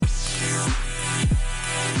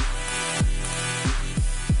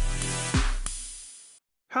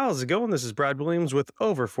How's it going? This is Brad Williams with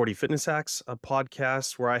Over 40 Fitness Hacks, a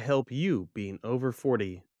podcast where I help you, being over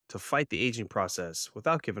 40, to fight the aging process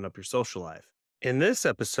without giving up your social life. In this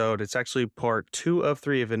episode, it's actually part 2 of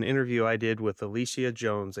 3 of an interview I did with Alicia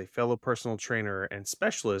Jones, a fellow personal trainer and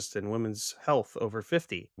specialist in women's health over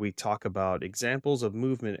 50. We talk about examples of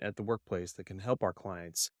movement at the workplace that can help our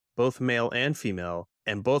clients, both male and female,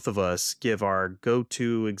 and both of us give our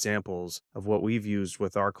go-to examples of what we've used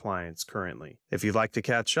with our clients currently. If you'd like to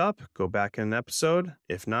catch up, go back in an episode.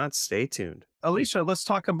 If not, stay tuned. Alicia, let's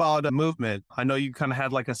talk about movement. I know you kind of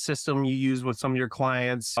had like a system you use with some of your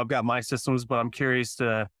clients. I've got my systems, but I'm curious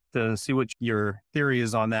to see what your theory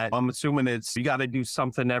is on that. I'm assuming it's you got to do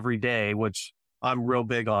something every day, which I'm real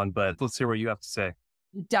big on, but let's hear what you have to say.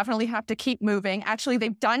 You definitely have to keep moving. Actually,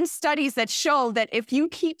 they've done studies that show that if you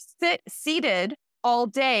keep seated all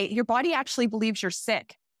day, your body actually believes you're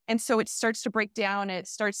sick. And so it starts to break down.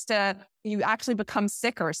 You actually become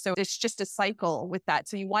sicker. So it's just a cycle with that.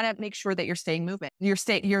 So you want to make sure that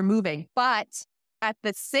you're moving. But at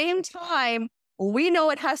the same time, we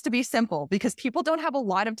know it has to be simple because people don't have a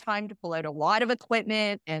lot of time to pull out a lot of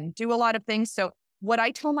equipment and do a lot of things. So what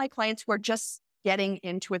I tell my clients who are just getting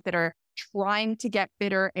into it, that are trying to get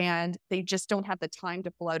fitter and they just don't have the time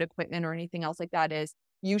to pull out equipment or anything else like that, is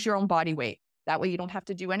use your own body weight. That way you don't have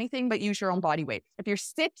to do anything, but use your own body weight. If you're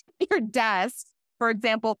sitting at your desk, for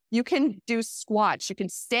example, you can do squats. You can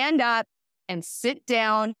stand up and sit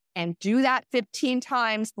down and do that 15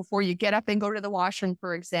 times before you get up and go to the washroom,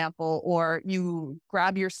 for example, or you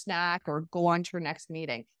grab your snack or go on to your next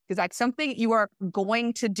meeting. Because that's something you are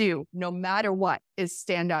going to do no matter what, is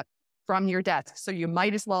stand up from your desk. So you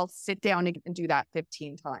might as well sit down and do that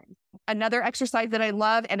 15 times. Another exercise that I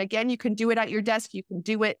love, and again, you can do it at your desk. You can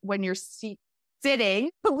do it when you're sitting,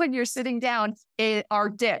 but when you're sitting down, are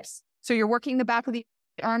dips. So you're working the back of the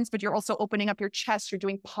arms, but you're also opening up your chest. You're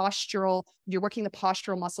working the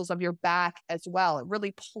postural muscles of your back as well. It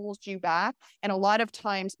really pulls you back. And a lot of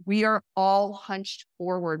times we are all hunched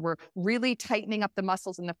forward. We're really tightening up the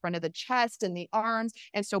muscles in the front of the chest and the arms.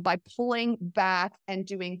 And so by pulling back and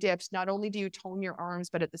doing dips, not only do you tone your arms,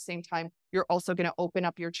 but at the same time, you're also going to open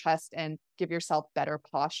up your chest and give yourself better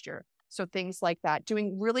posture. So things like that,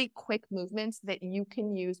 doing really quick movements that you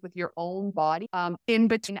can use with your own body in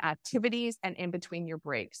between activities and in between your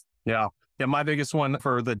breaks. Yeah. My biggest one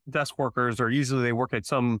for the desk workers, or usually they work at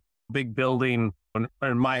some big building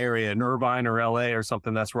in my area, in Irvine or LA or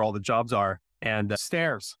something. That's where all the jobs are. And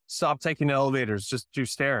stairs, stop taking elevators, just do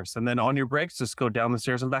stairs. And then on your breaks, just go down the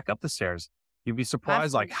stairs and back up the stairs. You'd be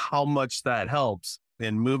surprised like how much that helps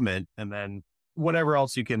in movement, and then whatever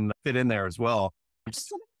else you can fit in there as well.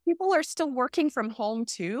 People are still working from home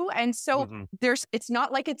too. And so it's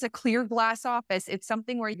not like it's a clear glass office. It's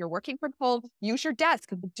something where you're working from home. Use your desk,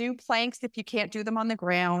 do planks if you can't do them on the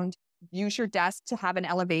ground. Use your desk to have an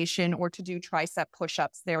elevation or to do tricep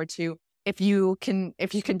push-ups there too. If you can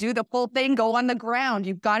do the full thing, go on the ground.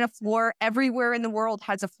 You've got a floor. Everywhere in the world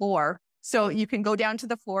has a floor. So you can go down to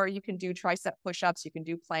the floor. You can do tricep push-ups. You can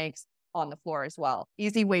do planks on the floor as well.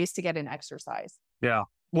 Easy ways to get an exercise. Yeah.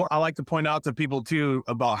 Well, I like to point out to people too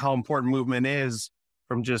about how important movement is.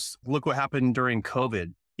 From just look what happened during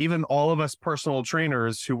COVID. Even all of us personal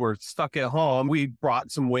trainers who were stuck at home, we brought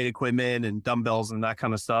some weight equipment and dumbbells and that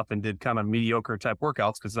kind of stuff and did kind of mediocre type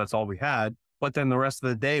workouts because that's all we had. But then the rest of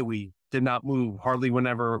the day, we did not move, hardly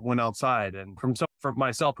whenever went outside. And for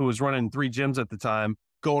myself, who was running 3 gyms at the time,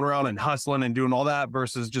 going around and hustling and doing all that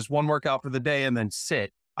versus just one workout for the day and then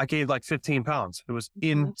sit. I gained like 15 pounds. It was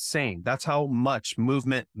insane. That's how much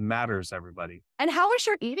movement matters, everybody. And how was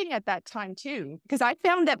your eating at that time too? Because I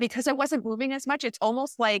found that because I wasn't moving as much, it's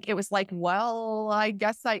almost like, I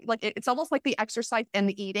guess it's almost like the exercise and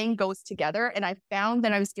the eating goes together. And I found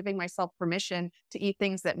that I was giving myself permission to eat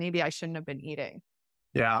things that maybe I shouldn't have been eating.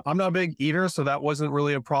 Yeah, I'm not a big eater, so that wasn't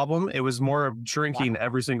really a problem. It was more of drinking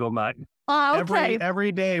every single night. Okay.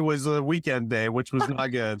 Every day was a weekend day, which was not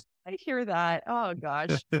good. I hear that. Oh,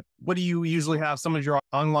 gosh. What do you usually have some of your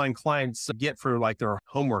online clients get for like their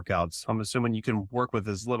home workouts? I'm assuming you can work with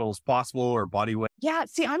as little as possible or body weight. Yeah.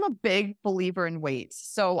 See, I'm a big believer in weights.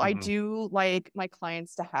 So I do like my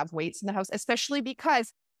clients to have weights in the house, especially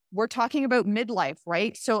because we're talking about midlife,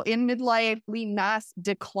 right? So in midlife, lean mass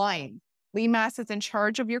decline. Lean mass is in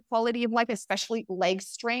charge of your quality of life, especially leg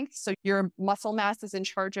strength. So your muscle mass is in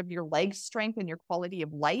charge of your leg strength, and your quality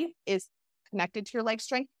of life is connected to your leg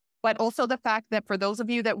strength. But also the fact that for those of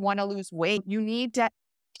you that want to lose weight, you need to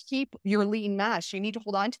keep your lean mass. You need to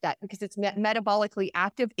hold on to that because it's metabolically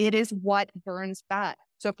active. It is what burns fat.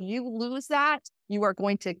 So if you lose that, you are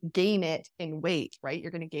going to gain it in weight, right?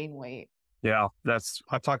 You're going to gain weight. Yeah,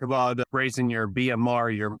 I talk about raising your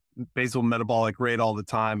BMR, your basal metabolic rate all the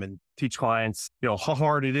time and teach clients, how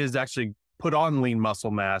hard it is to actually put on lean muscle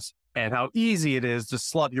mass and how easy it is to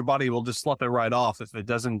slough. Your body will just slough it right off if it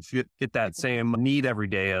doesn't get that same need every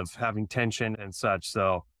day of having tension and such.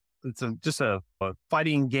 So it's just a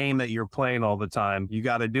fighting game that you're playing all the time. You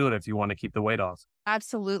got to do it if you want to keep the weight off.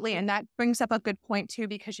 Absolutely. And that brings up a good point too,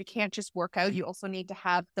 because you can't just work out. You also need to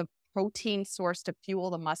have the protein source to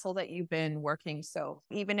fuel the muscle that you've been working. So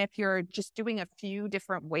even if you're just doing a few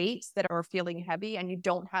different weights that are feeling heavy and you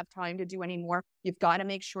don't have time to do any more, you've got to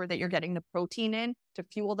make sure that you're getting the protein in to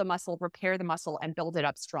fuel the muscle, repair the muscle, and build it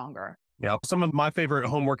up stronger. Yeah. Some of my favorite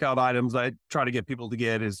home workout items I try to get people to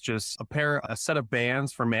get is just a set of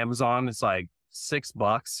bands from Amazon. It's like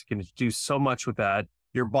 $6. You can do so much with that.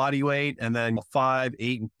 Your body weight, and then 5,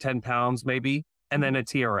 8, and 10 pounds maybe, and then a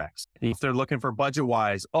TRX. If they're looking for budget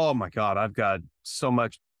wise, oh my God, I've got so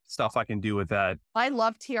much stuff I can do with that. I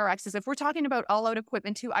love TRXs. If we're talking about all out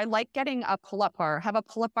equipment too, I like getting a pull-up bar. I have a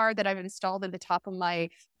pull-up bar that I've installed at the top of my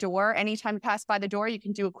door. Anytime you pass by the door, you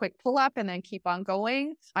can do a quick pull-up and then keep on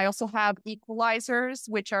going. I also have equalizers,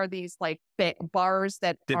 which are these like bars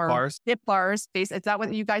that dip bars. Is that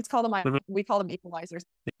what you guys call them? We call them equalizers.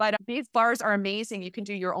 But these bars are amazing. You can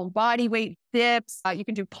do your own body weight dips. You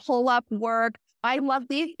can do pull-up work. I love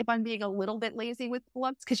these if I'm being a little bit lazy with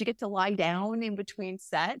pull-ups because you get to lie down in between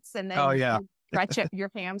sets and then you stretch your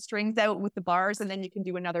hamstrings out with the bars and then you can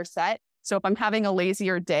do another set. So if I'm having a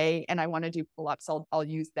lazier day and I want to do pull-ups, I'll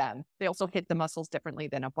use them. They also hit the muscles differently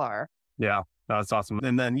than a bar. Yeah, that's awesome.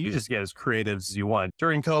 And then you just get as creative as you want.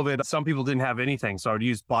 During COVID, some people didn't have anything. So I would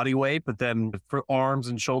use body weight, but then for arms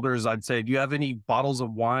and shoulders, I'd say, do you have any bottles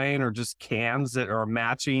of wine or just cans that are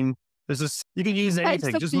matching? You can use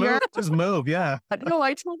anything. Just move. Yeah. No,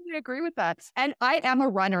 I totally agree with that. And I am a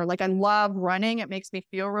runner. Like I love running. It makes me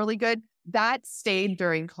feel really good. That stayed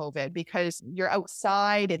during COVID because you're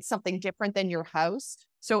outside. It's something different than your house.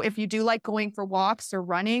 So if you do like going for walks or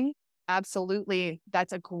running, absolutely.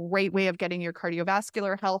 That's a great way of getting your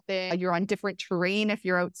cardiovascular health in. You're on different terrain if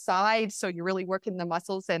you're outside. So you're really working the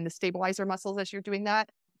muscles and the stabilizer muscles as you're doing that.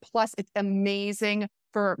 Plus, it's amazing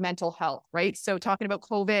for mental health, right? So talking about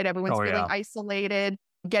COVID, everyone's feeling isolated,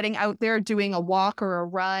 getting out there, doing a walk or a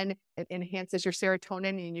run, it enhances your serotonin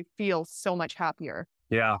and you feel so much happier.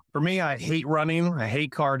 Yeah. For me, I hate running. I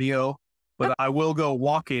hate cardio, but I will go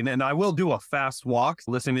walking and I will do a fast walk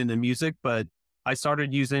listening to music, but I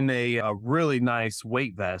started using a really nice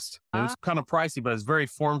weight vest. It was kind of pricey, but it's very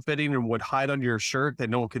form-fitting and would hide under your shirt that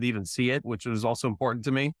no one could even see it, which was also important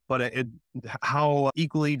to me. But how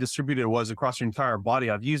equally distributed it was across your entire body.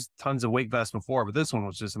 I've used tons of weight vests before, but this one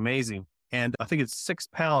was just amazing. And I think it's 6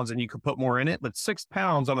 pounds and you could put more in it, but 6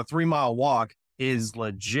 pounds on a 3-mile walk is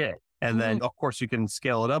legit. And then, of course, you can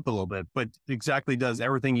scale it up a little bit, but exactly does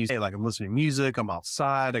everything you say. Like I'm listening to music, I'm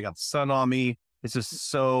outside, I got the sun on me. It's just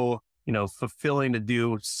so fulfilling to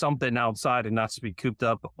do something outside and not to be cooped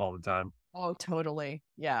up all the time. Oh, totally.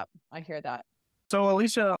 Yeah, I hear that. So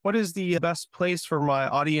Alicia, what is the best place for my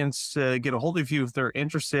audience to get a hold of you if they're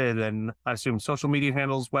interested? And I assume social media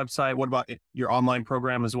handles, website. What about your online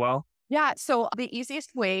program as well? Yeah. So the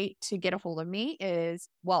easiest way to get a hold of me is,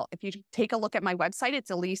 if you take a look at my website,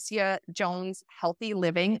 it's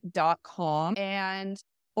AliciaJonesHealthyLiving.com. And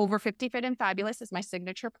Over 50 Fit and Fabulous is my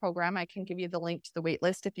signature program. I can give you the link to the wait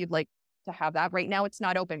list if you'd like to have that. Right now, it's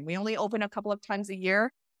not open. We only open a couple of times a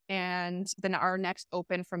year. And then our next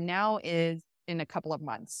open from now is in a couple of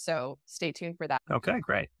months. So stay tuned for that. Okay,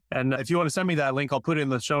 great. And if you want to send me that link, I'll put it in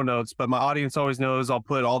the show notes. But my audience always knows I'll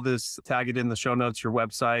put all this, tag it in the show notes, your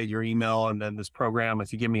website, your email, and then this program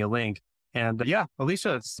if you give me a link. And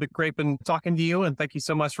Alicia, it's been great been talking to you. And thank you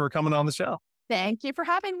so much for coming on the show. Thank you for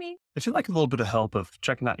having me. If you'd like a little bit of help of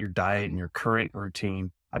checking out your diet and your current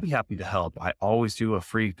routine, I'd be happy to help. I always do a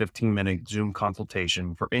free 15-minute Zoom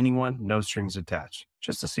consultation for anyone, no strings attached,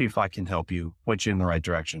 just to see if I can help you, point you in the right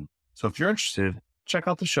direction. So if you're interested, check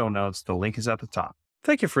out the show notes. The link is at the top.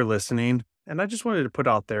 Thank you for listening. And I just wanted to put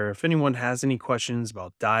out there, if anyone has any questions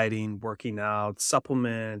about dieting, working out,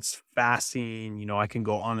 supplements, fasting, I can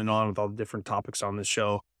go on and on with all the different topics on this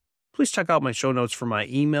show. Please check out my show notes for my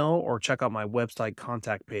email or check out my website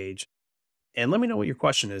contact page. And let me know what your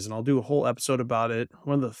question is, and I'll do a whole episode about it.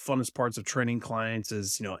 One of the funnest parts of training clients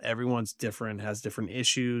is, everyone's different, has different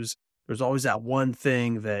issues. There's always that one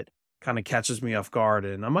thing that kind of catches me off guard,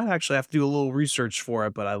 and I might actually have to do a little research for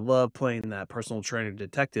it, but I love playing that personal trainer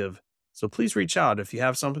detective. So please reach out if you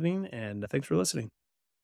have something, and thanks for listening.